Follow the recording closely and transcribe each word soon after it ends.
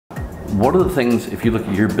What are the things, if you look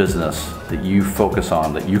at your business, that you focus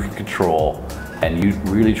on, that you can control, and you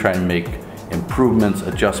really try and make improvements,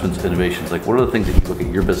 adjustments, innovations? Like, what are the things that you look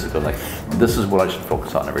at your business and go, like, this is what I should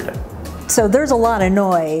focus on every day? So there's a lot of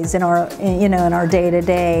noise in our, in our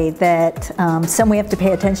day-to-day that some we have to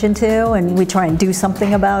pay attention to, and we try and do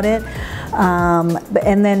something about it.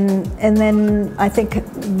 And then I think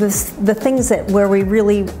the things that where we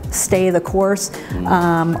really stay the course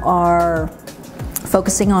are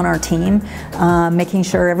focusing on our team, making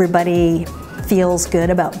sure everybody feels good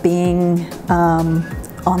about being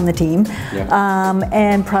on the team,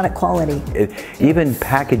 and product quality. Even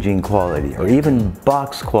packaging quality, or even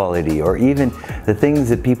box quality, or even the things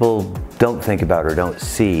that people don't think about or don't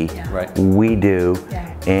see, we do.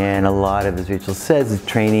 And a lot of, as Rachel says, is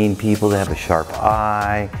training people to have a sharp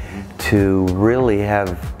eye, to really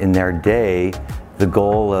have in their day the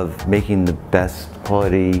goal of making the best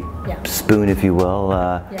quality spoon, if you will,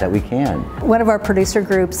 that we can. One of our producer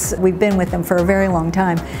groups, we've been with them for a very long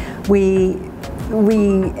time. We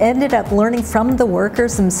ended up learning from the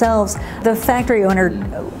workers themselves. The factory owner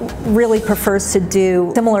really prefers to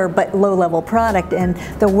do similar but low-level product, and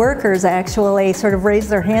the workers actually sort of raised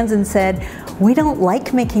their hands and said, we don't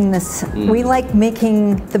like making this, we like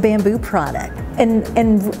making the bamboo product.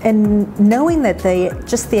 And knowing that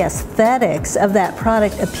just the aesthetics of that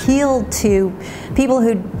product appealed to people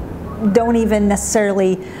who don't even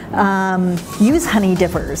necessarily use honey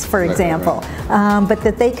dippers, for example, but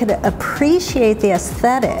that they could appreciate the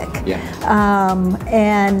aesthetic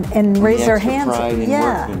and raise their hands. Pride in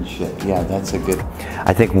workmanship. Yeah, that's a good.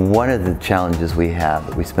 I think one of the challenges we have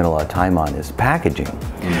that we spend a lot of time on is packaging.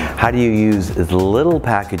 How do you use as little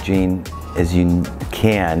packaging as you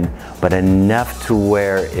can, but enough to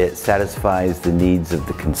where it satisfies the needs of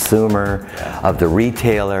the consumer, of the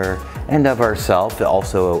retailer, and of ourselves,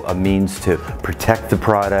 also a means to protect the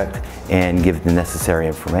product and give the necessary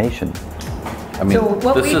information. I mean,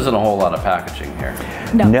 this isn't a whole lot of packaging here.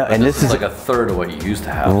 No, and this is like a third of what you used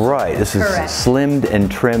to have. Right, this is slimmed and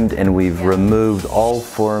trimmed, and we've removed all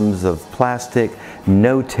forms of plastic,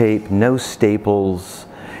 no tape, no staples,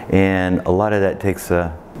 and a lot of that takes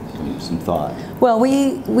some thought. Well,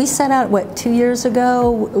 we set out, what, 2 years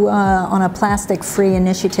ago on a plastic-free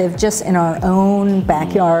initiative just in our own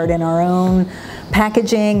backyard, in our own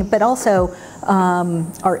packaging, but also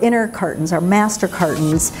our inner cartons, our master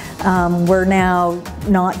cartons. We're now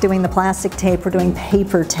not doing the plastic tape, we're doing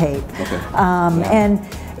paper tape. And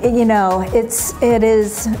you know, it's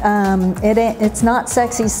not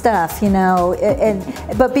sexy stuff, you know.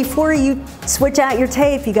 But before you switch out your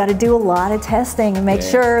tape, you got to do a lot of testing and make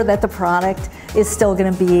sure that the product is still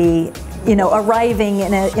going to be, you know, arriving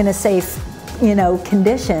in a safe, you know,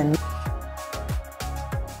 condition.